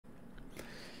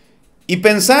Y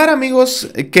pensar,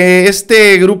 amigos, que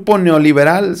este grupo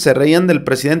neoliberal se reían del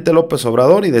presidente López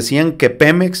Obrador y decían que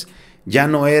Pemex ya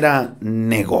no era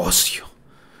negocio.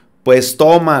 Pues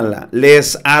tómala,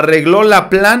 les arregló la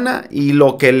plana y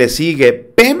lo que le sigue.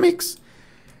 Pemex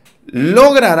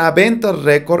logrará ventas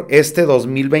récord este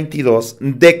 2022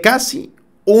 de casi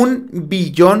 1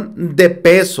 billón de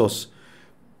pesos.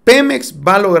 Pemex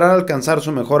va a lograr alcanzar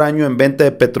su mejor año en venta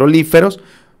de petrolíferos,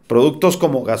 productos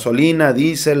como gasolina,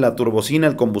 diésel, la turbocina,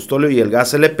 el combustóleo y el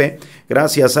gas LP,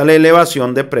 gracias a la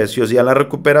elevación de precios y a la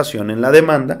recuperación en la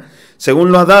demanda,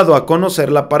 según lo ha dado a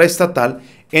conocer la paraestatal.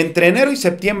 Entre enero y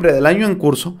septiembre del año en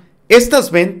curso,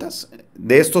 estas ventas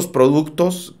de estos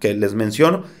productos que les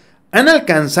menciono han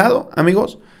alcanzado,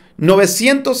 amigos,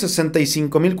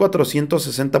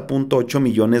 965,460.8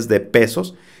 millones de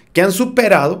pesos, que han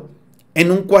superado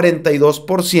en un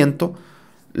 42%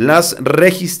 las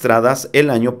registradas el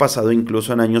año pasado,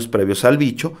 incluso en años previos al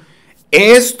bicho.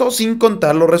 Esto sin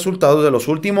contar los resultados de los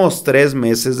últimos 3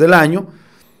 meses del año.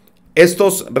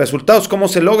 Estos resultados, ¿cómo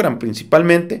se logran?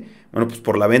 Principalmente, bueno, pues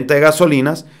por la venta de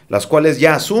gasolinas, las cuales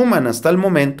ya suman hasta el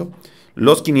momento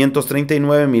los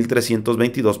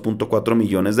 539,322.4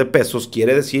 millones de pesos,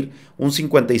 quiere decir un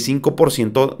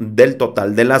 55% del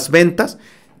total de las ventas,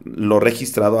 lo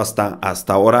registrado hasta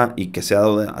ahora y que se ha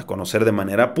dado a conocer de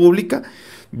manera pública.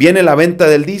 Viene la venta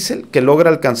del diésel, que logra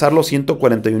alcanzar los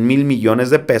 141,000 millones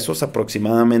de pesos,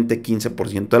 aproximadamente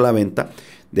 15% de la venta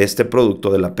de este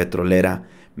producto de la petrolera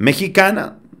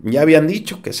mexicana. Ya habían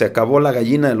dicho que se acabó la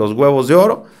gallina de los huevos de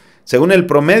oro. Según el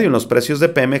promedio en los precios de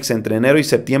Pemex entre enero y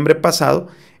septiembre pasado,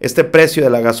 este precio de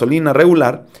la gasolina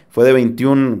regular fue de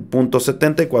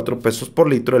 21.74 pesos por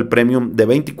litro, el premium de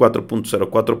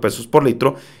 24.04 pesos por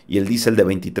litro y el diésel de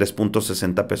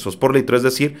 23.60 pesos por litro, es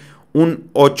decir,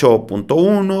 un 8.1,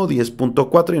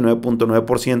 10.4 y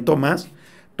 9.9% más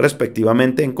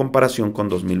respectivamente en comparación con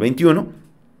 2021.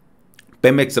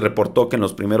 Pemex reportó que en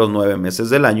los primeros 9 meses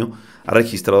del año ha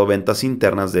registrado ventas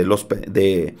internas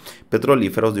de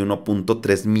petrolíferos de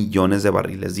 1.3 millones de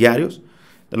barriles diarios,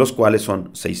 de los cuales son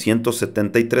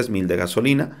 673,000 de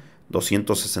gasolina,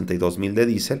 262,000 de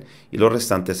diésel y los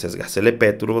restantes es gas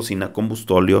LP, turbocina,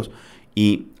 combustóleos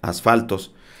y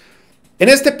asfaltos. En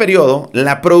este periodo,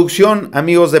 la producción,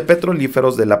 amigos, de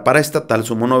petrolíferos de la paraestatal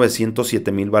sumó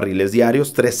 907,000 barriles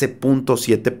diarios,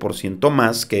 13.7%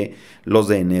 más que los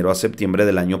de enero a septiembre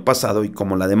del año pasado, y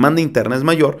como la demanda interna es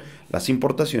mayor, las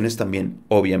importaciones también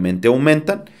obviamente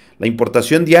aumentan. La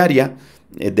importación diaria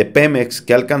de Pemex,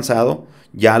 que ha alcanzado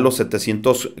ya los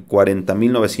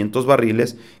 740,900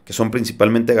 barriles, que son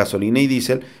principalmente gasolina y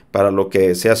diésel, para lo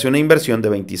que se hace una inversión de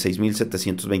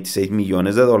 26,726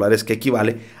 millones de dólares, que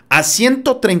equivale a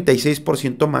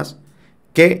 136% más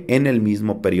que en el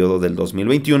mismo periodo del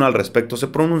 2021. Al respecto se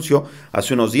pronunció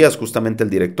hace unos días justamente el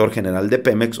director general de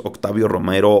Pemex, Octavio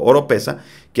Romero Oropesa,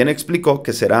 quien explicó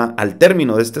que será al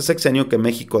término de este sexenio que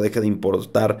México deje de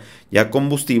importar ya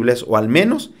combustibles, o al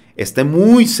menos esté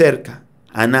muy cerca,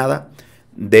 a nada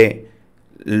de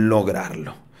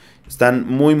lograrlo. Están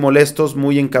muy molestos,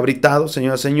 muy encabritados,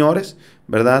 señoras y señores,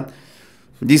 ¿verdad?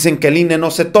 Dicen que el INE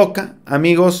no se toca,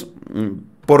 amigos,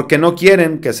 porque no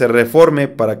quieren que se reforme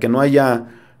para que no haya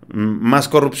más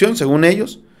corrupción, según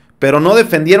ellos, pero no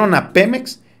defendieron a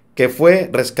Pemex, que fue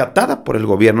rescatada por el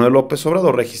gobierno de López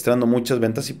Obrador, registrando muchas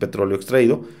ventas y petróleo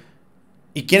extraído.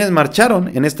 ¿Y quiénes marcharon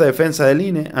en esta defensa del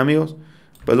INE, amigos?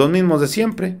 Pues los mismos de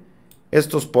siempre,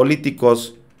 estos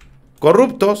políticos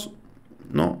corruptos,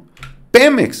 ¿no?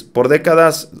 Pemex por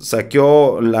décadas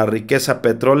saqueó la riqueza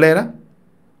petrolera,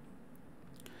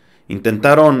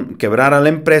 intentaron quebrar a la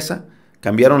empresa,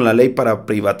 cambiaron la ley para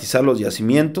privatizar los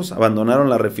yacimientos, abandonaron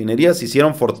las refinerías,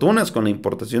 hicieron fortunas con la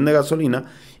importación de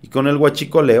gasolina y con el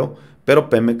huachicoleo, pero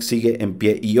Pemex sigue en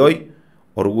pie y hoy,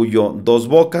 orgullo dos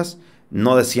bocas,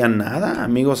 no decían nada,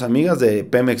 amigos, amigas, de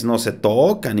Pemex no se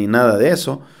toca ni nada de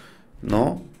eso,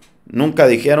 ¿no? Nunca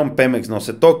dijeron Pemex no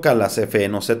se toca, la CFE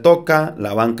no se toca,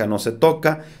 la banca no se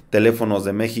toca, Teléfonos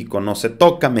de México no se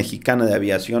toca, Mexicana de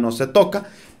Aviación no se toca,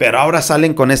 pero ahora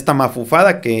salen con esta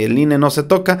mafufada que el INE no se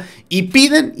toca y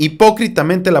piden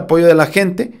hipócritamente el apoyo de la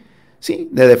gente, sí,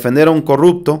 de defender a un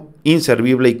corrupto,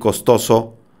 inservible y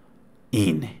costoso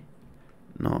INE,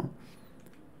 ¿no?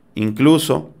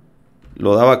 Incluso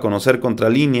lo daba a conocer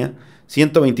Contralínea,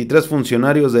 123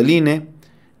 funcionarios del INE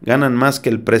ganan más que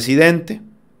el presidente,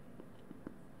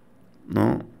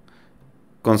 ¿no?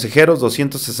 Consejeros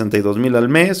 262,000 al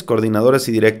mes, coordinadores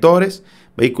y directores,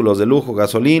 vehículos de lujo,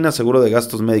 gasolina, seguro de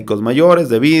gastos médicos mayores,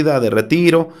 de vida, de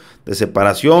retiro, de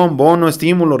separación, bono,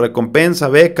 estímulo, recompensa,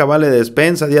 beca, vale de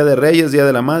despensa, día de Reyes, día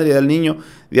de la madre, día del niño,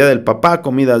 día del papá,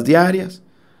 comidas diarias,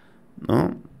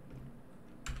 ¿no?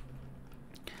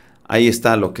 ahí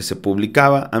está lo que se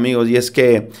publicaba, amigos, y es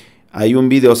que hay un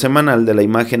video semanal de la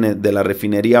imagen de la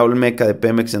refinería olmeca de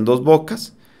Pemex en Dos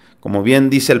Bocas. Como bien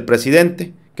dice el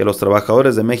presidente, que los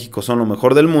trabajadores de México son lo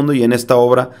mejor del mundo, y en esta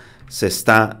obra se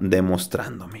está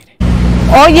demostrando, mire.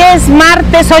 Hoy es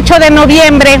martes 8 de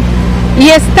noviembre y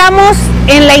estamos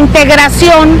en la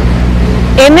integración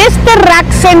en este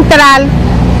rack central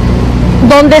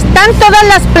donde están todas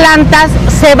las plantas.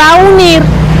 Se va a unir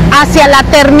hacia la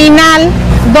terminal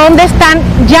donde están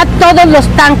ya todos los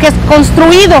tanques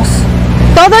construidos.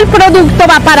 Todo el producto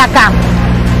va para acá.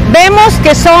 Vemos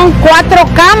que son 4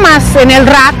 camas en el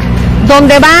rack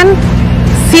donde van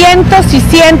cientos y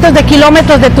cientos de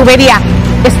kilómetros de tubería.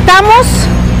 Estamos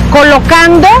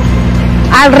colocando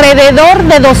alrededor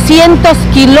de 200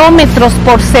 kilómetros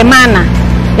por semana.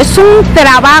 Es un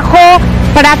trabajo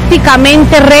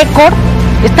prácticamente récord.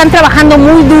 Están trabajando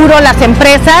muy duro las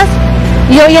empresas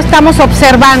y hoy estamos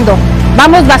observando.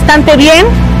 Vamos bastante bien.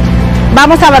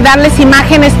 Vamos a darles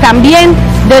imágenes también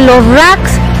de los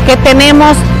racks que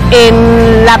tenemos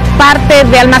en la parte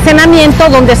de almacenamiento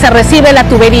donde se recibe la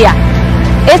tubería.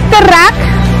 Este rack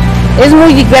es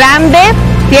muy grande,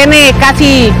 tiene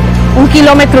casi 1,5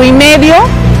 kilómetros,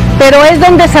 pero es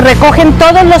donde se recogen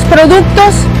todos los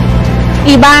productos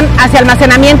y van hacia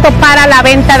almacenamiento para la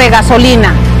venta de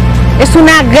gasolina. Es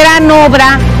una gran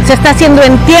obra, se está haciendo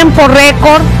en tiempo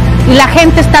récord y la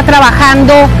gente está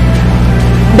trabajando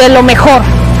de lo mejor.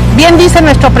 Bien dice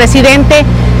nuestro presidente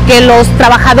que los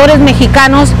trabajadores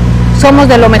mexicanos somos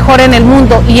de lo mejor en el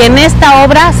mundo y en esta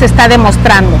obra se está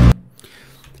demostrando.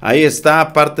 Ahí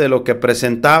está parte de lo que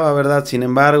presentaba, ¿verdad? Sin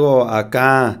embargo,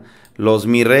 acá los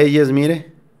mi reyes,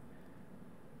 mire,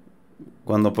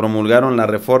 cuando promulgaron la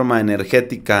reforma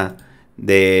energética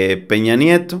de Peña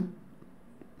Nieto,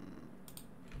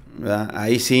 ¿verdad?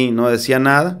 Ahí sí no decía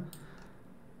nada.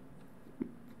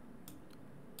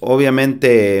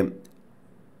 Obviamente,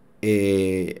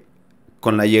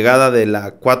 con la llegada de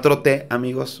la 4T,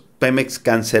 amigos, Pemex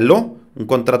canceló un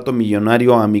contrato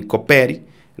millonario a Micoperi,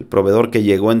 el proveedor que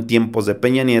llegó en tiempos de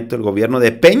Peña Nieto. El gobierno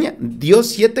de Peña dio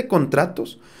 7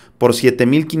 contratos por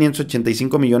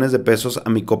 7,585 millones de pesos a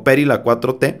Micoperi. La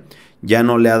 4T ya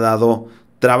no le ha dado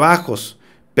trabajos.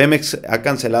 Pemex ha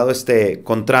cancelado este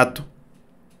contrato.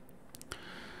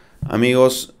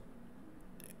 Amigos,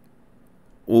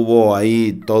 hubo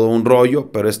ahí todo un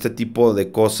rollo, pero este tipo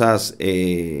de cosas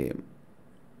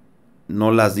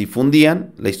no las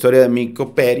difundían. La historia de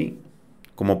Micoperi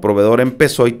como proveedor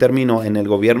empezó y terminó en el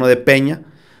gobierno de Peña,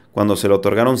 cuando se le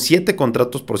otorgaron 7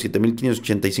 contratos por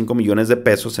 7,585 millones de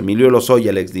pesos. Emilio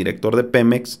Lozoya, el exdirector de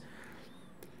Pemex,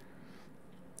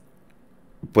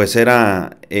 pues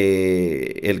era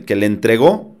el que le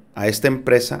entregó a esta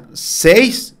empresa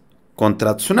 6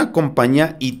 contratos. Una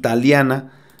compañía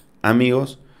italiana,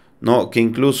 amigos, ¿no? Que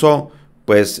incluso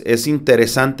pues es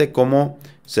interesante cómo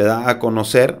se da a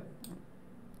conocer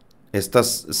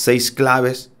estas 6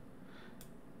 claves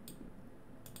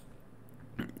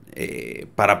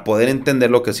para poder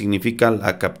entender lo que significa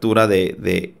la captura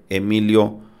de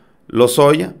Emilio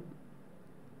Lozoya.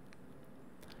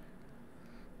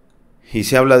 Y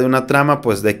se habla de una trama,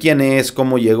 pues de quién es,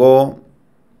 cómo llegó,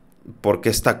 por qué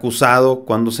está acusado,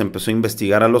 cuándo se empezó a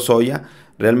investigar a Lozoya.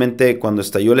 Realmente cuando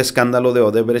estalló el escándalo de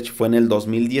Odebrecht fue en el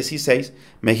 2016.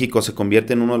 México se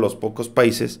convierte en uno de los pocos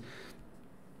países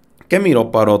que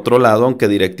miró para otro lado, aunque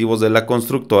directivos de la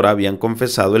constructora habían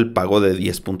confesado el pago de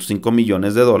 10.5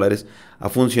 millones de dólares a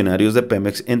funcionarios de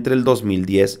Pemex entre el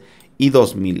 2010 y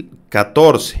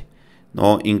 2014,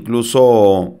 ¿no?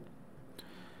 Incluso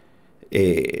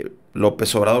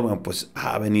López Obrador, bueno, pues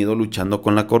ha venido luchando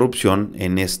con la corrupción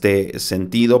en este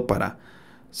sentido para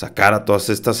sacar a todas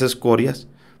estas escorias,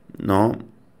 ¿no?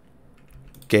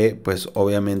 Que pues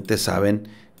obviamente saben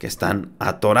que están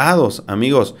atorados,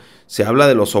 amigos. Se habla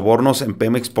de los sobornos en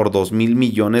Pemex por 2,000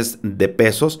 millones de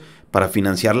pesos para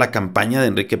financiar la campaña de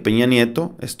Enrique Peña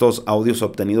Nieto. Estos audios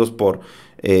obtenidos por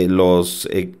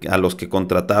a los que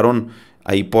contrataron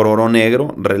ahí por oro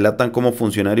negro relatan cómo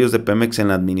funcionarios de Pemex en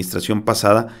la administración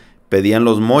pasada pedían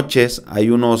los moches. Hay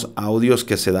unos audios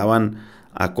que se daban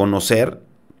a conocer,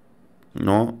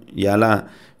 ¿no? Ya la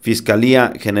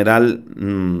Fiscalía General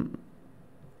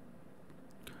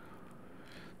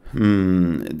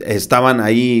estaban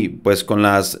ahí pues con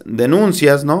las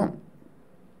denuncias, ¿no?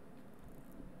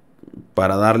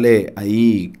 Para darle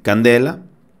ahí candela.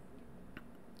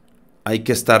 Hay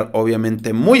que estar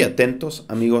obviamente muy atentos,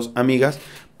 amigos, amigas,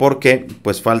 porque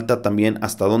pues falta también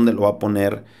hasta dónde lo va a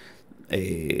poner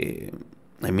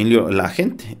la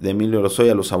gente de Emilio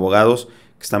Lozoya, los abogados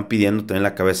que están pidiendo tener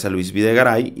la cabeza a Luis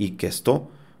Videgaray, y que esto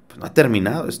pues no ha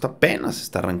terminado, esto apenas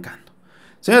está arrancando.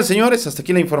 Señoras y señores, hasta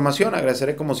aquí la información.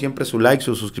 Agradeceré como siempre su like,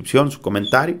 su suscripción, su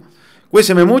comentario.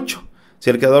 Cuídense mucho. Si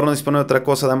el creador no dispone de otra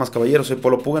cosa, damas, caballeros, soy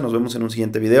Polo Puga. Nos vemos en un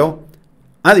siguiente video.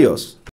 Adiós.